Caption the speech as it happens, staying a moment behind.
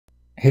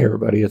Hey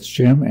everybody, it's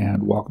Jim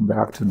and welcome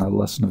back to another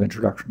lesson of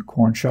Introduction to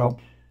Korn Shell.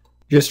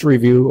 Just a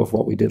review of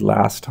what we did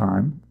last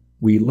time.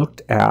 We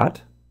looked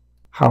at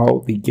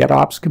how the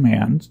getOps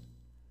command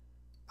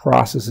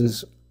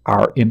processes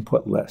our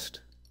input list.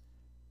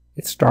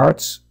 It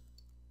starts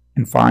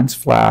and finds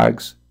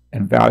flags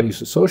and values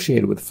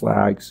associated with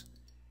flags,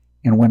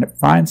 and when it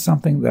finds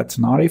something that's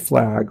not a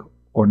flag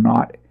or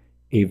not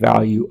a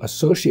value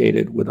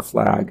associated with a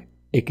flag,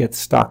 it gets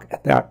stuck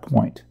at that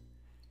point.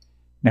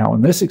 Now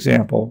in this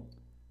example,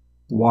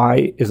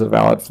 Y is a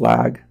valid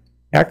flag,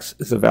 X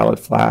is a valid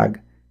flag,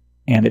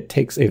 and it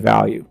takes a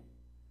value.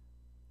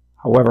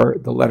 However,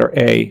 the letter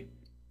A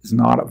is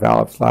not a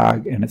valid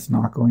flag, and it's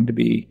not going to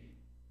be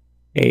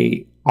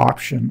an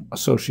option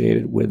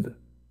associated with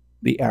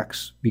the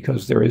X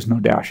because there is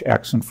no dash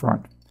X in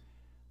front.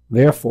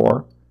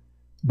 Therefore,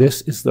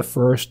 this is the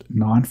first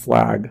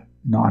non-flag,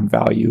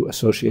 non-value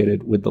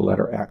associated with the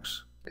letter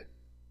X.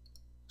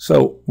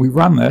 So we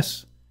run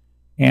this,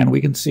 and we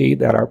can see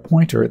that our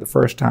pointer the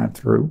first time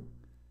through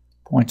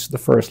points to the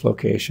first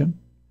location,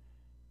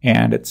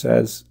 and it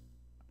says,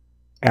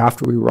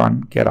 after we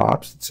run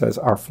getOps, it says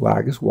our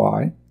flag is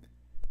Y,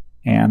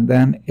 and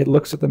then it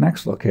looks at the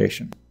next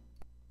location,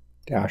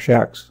 dash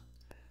X.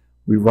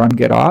 We run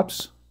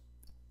getOps.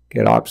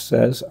 getOps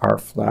says our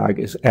flag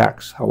is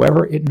X.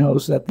 However, it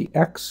knows that the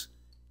X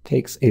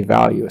takes a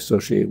value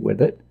associated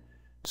with it,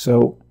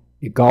 so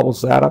it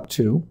gobbles that up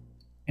too,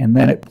 and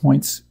then it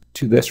points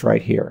to this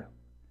right here.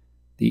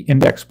 The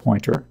index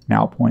pointer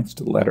now points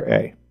to the letter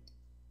A.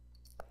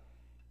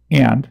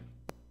 And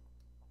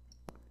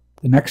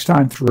the next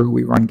time through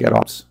we run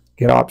getOps,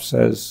 getOps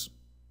says,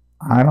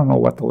 I don't know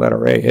what the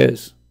letter A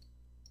is.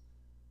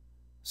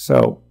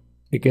 So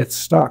it gets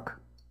stuck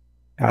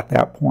at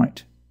that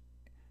point.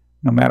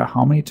 No matter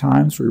how many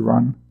times we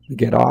run the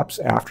getOps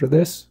after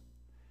this,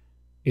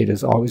 it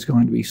is always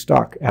going to be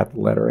stuck at the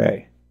letter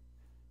A,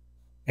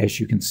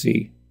 as you can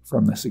see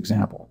from this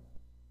example.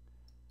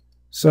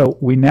 So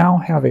we now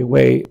have a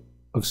way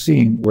of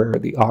seeing where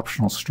the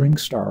optional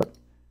strings start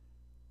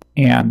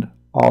and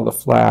all the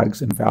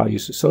flags and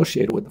values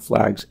associated with the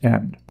flags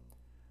end.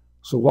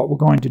 So what we're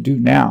going to do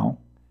now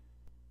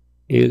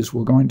is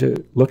we're going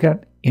to look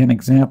at an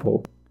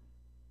example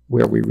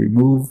where we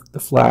remove the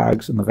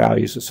flags and the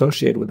values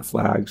associated with the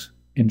flags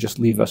and just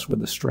leave us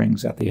with the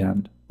strings at the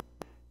end.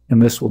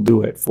 And this will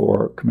do it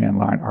for command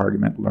line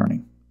argument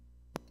learning.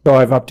 So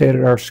I've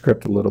updated our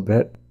script a little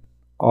bit.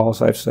 All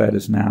I've said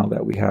is now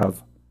that we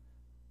have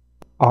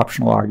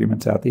optional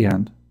arguments at the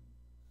end,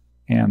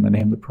 and the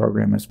name of the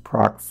program is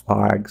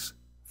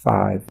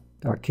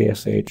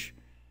procflags5.ksh.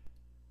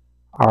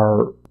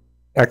 Our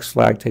X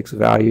flag takes a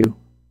value,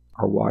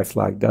 our Y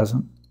flag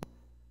doesn't.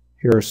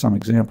 Here are some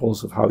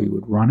examples of how you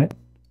would run it,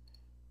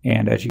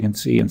 and as you can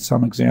see in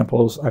some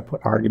examples I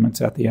put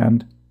arguments at the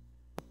end,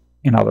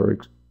 in other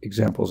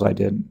examples I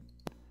didn't.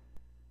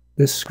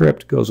 This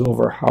script goes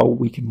over how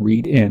we can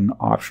read in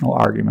optional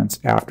arguments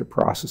after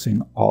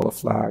processing all the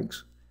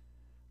flags.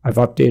 I've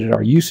updated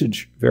our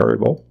usage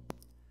variable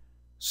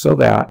so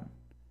that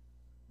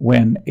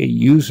when a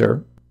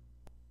user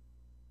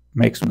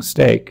makes a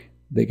mistake,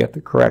 they get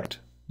the correct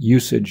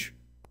usage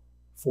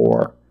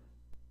for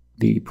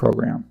the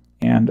program.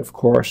 And of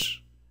course,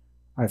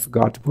 I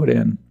forgot to put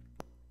in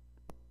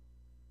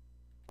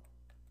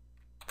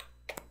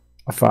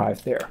a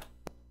 5 there.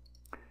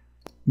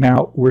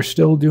 Now, we're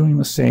still doing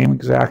the same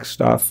exact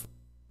stuff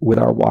with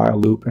our while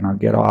loop and our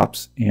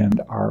getOps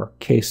and our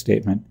case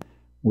statement.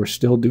 We're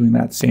still doing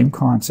that same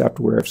concept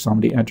where if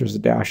somebody enters a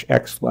dash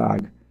X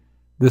flag,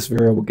 this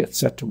variable gets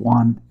set to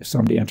 1. If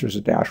somebody enters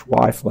a dash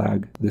Y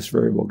flag, this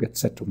variable gets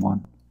set to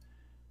 1.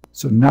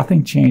 So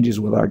nothing changes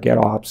with our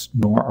getOps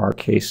nor our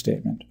case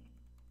statement.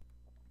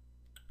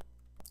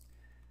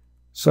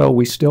 So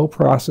we still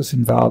process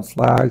invalid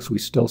flags. We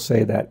still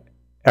say that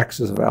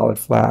X is a valid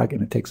flag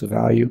and it takes a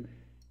value,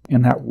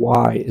 and that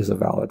Y is a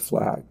valid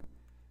flag.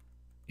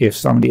 If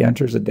somebody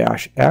enters a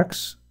dash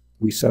X,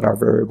 we set our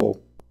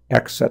variable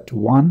X set to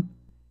 1,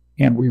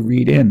 and we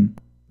read in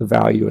the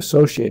value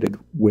associated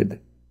with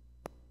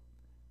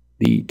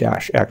the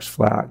dash X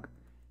flag.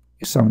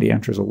 If somebody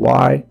enters a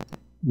Y,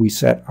 we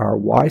set our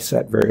Y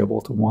set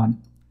variable to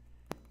 1.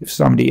 If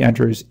somebody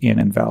enters an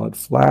invalid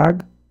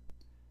flag,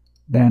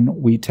 then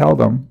we tell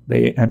them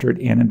they entered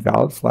an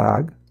invalid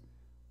flag.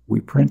 We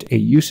print a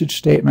usage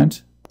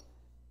statement,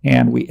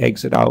 and we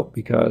exit out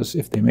because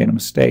if they made a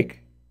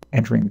mistake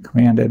entering the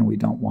command in, we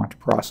don't want to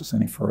process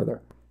any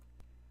further.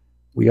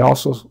 We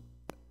also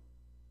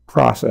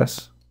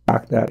process the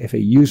fact that if a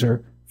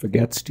user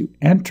forgets to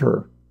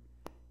enter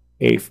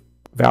a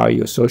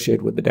value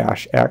associated with the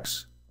dash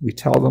X, we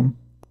tell them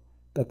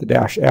that the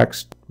dash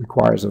X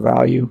requires a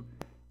value,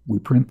 we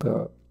print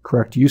the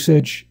correct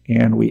usage,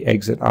 and we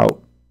exit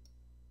out.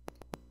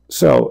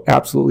 So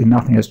absolutely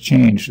nothing has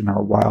changed in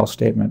our while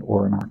statement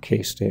or in our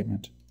case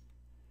statement.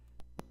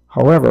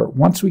 However,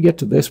 once we get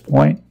to this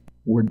point,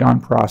 we're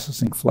done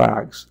processing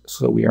flags.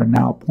 So we are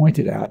now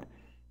pointed at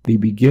the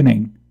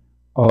beginning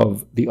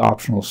of the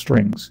optional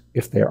strings,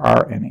 if there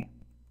are any.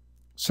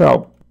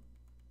 So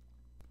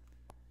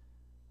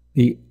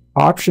The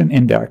option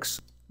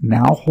index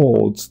now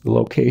holds the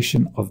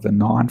location of the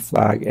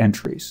non-flag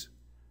entries.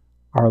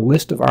 Our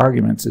list of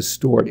arguments is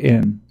stored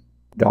in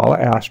 $*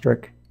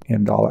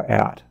 and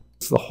 $@.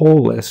 It's the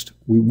whole list.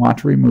 We want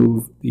to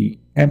remove the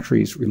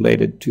entries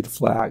related to the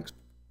flags.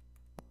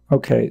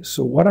 Okay,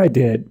 so what I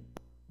did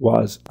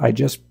was I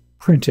just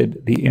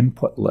printed the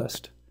input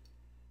list.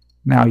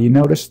 Now you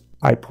notice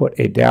I put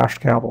a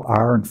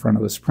 $R in front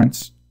of this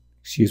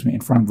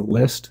in front of the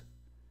list.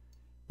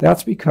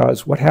 That's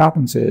because what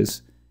happens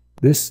is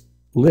this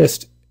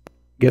list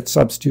gets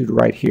substituted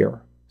right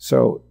here.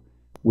 So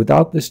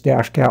without this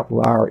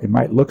 $R, it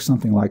might look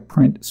something like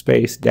print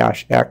space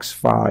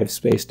 -x5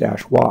 space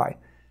 -y.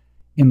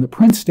 In the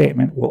print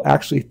statement, we'll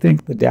actually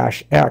think the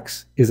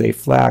 -x is a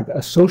flag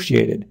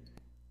associated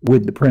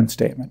with the print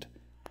statement.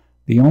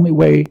 The only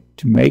way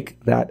to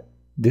make that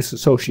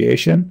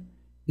disassociation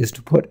is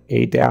to put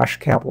a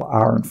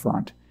 $R in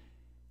front.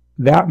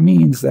 That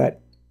means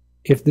that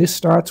if this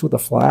starts with a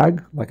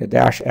flag, like a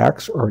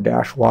 $x or a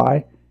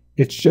 $y,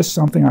 it's just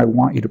something I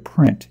want you to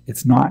print.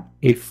 It's not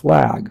a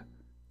flag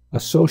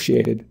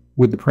associated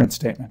with the print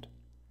statement.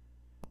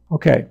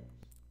 Okay,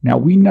 now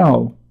we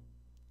know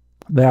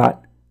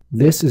that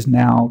this is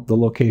now the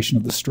location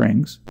of the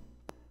strings.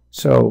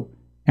 So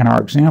in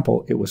our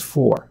example, it was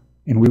 4,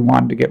 and we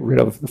wanted to get rid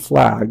of the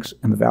flags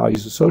and the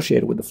values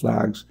associated with the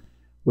flags,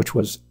 which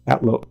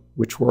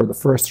were the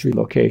first 3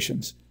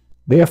 locations.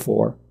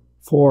 Therefore,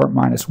 4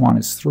 minus 1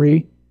 is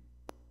 3,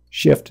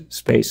 shift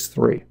space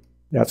 3.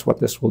 That's what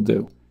this will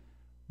do.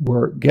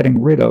 We're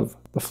getting rid of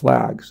the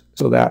flags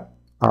so that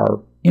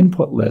our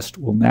input list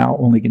will now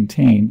only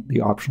contain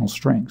the optional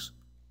strings.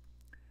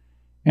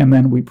 And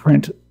then we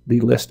print the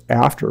list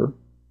after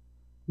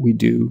we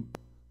do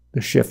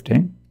the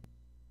shifting,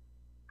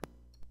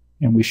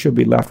 and we should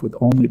be left with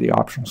only the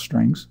optional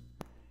strings.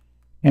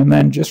 And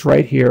then just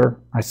right here,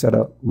 I set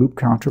a loop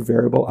counter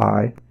variable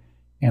I,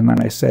 and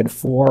then I said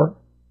for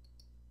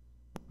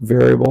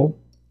variable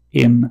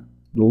in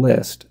the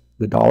list,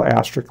 the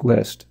 $*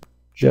 list,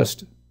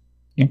 just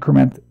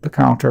increment the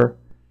counter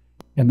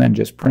and then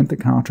just print the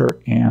counter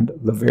and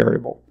the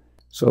variable.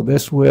 So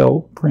this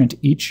will print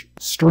each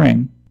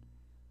string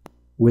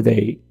with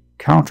a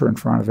counter in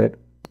front of it,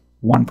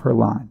 1 per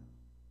line.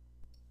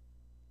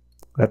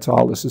 That's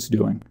all this is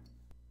doing.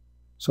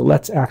 So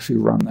let's actually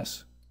run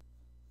this.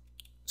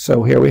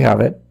 So here we have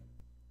it.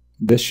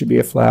 This should be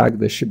a flag,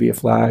 this should be a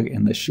flag,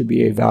 and this should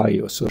be a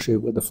value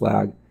associated with the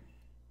flag.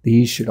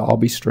 These should all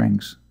be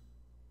strings.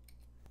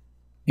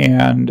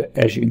 And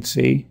as you can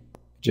see,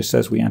 it just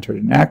says we entered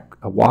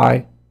a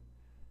Y,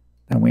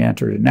 then we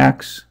entered an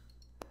X.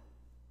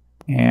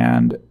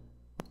 And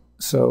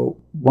so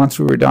once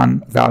we were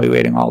done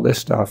evaluating all this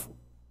stuff,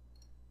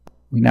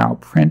 we now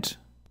print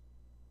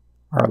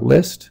our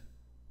list.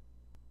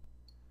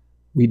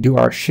 We do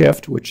our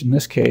shift, which in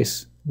this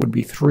case would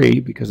be 3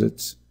 because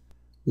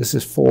this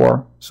is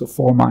 4, so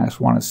 4 minus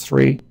 1 is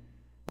 3.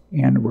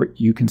 And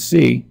you can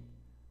see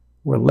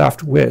we're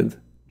left with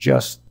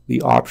just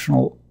the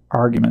optional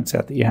arguments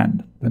at the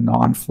end, the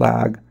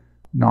non-flag,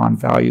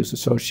 non-values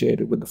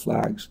associated with the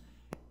flags.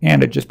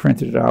 And it just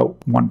printed it out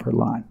 1 per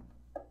line.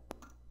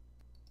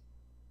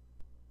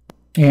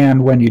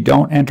 And when you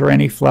don't enter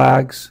any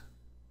flags,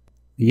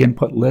 the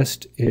input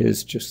list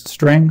is just the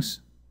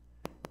strings.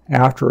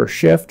 After a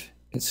shift,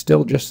 it's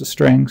still just the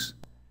strings.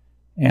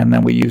 And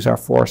then we use our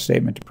for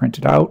statement to print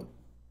it out.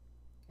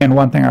 And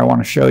one thing I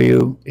want to show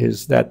you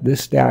is that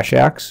this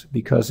 -x,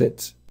 because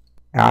it's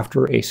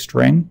after a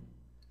string,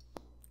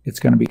 it's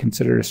going to be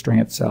considered a string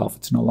itself.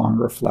 It's no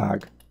longer a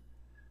flag.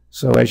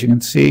 So as you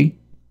can see,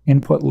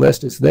 input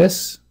list is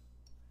this.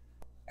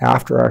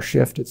 After our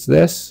shift, it's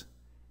this.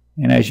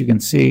 And as you can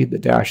see, the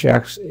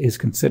 -x is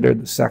considered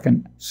the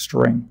second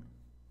string.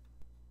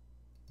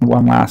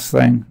 One last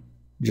thing,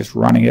 just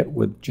running it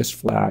with just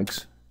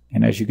flags.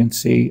 And as you can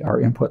see, our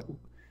input,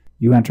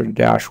 you entered a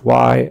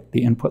 -y,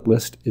 the input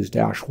list is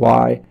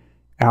 -y.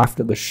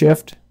 After the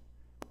shift,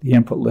 the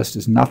input list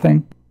is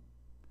nothing,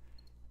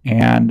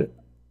 and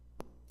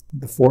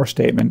the for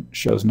statement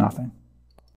shows nothing.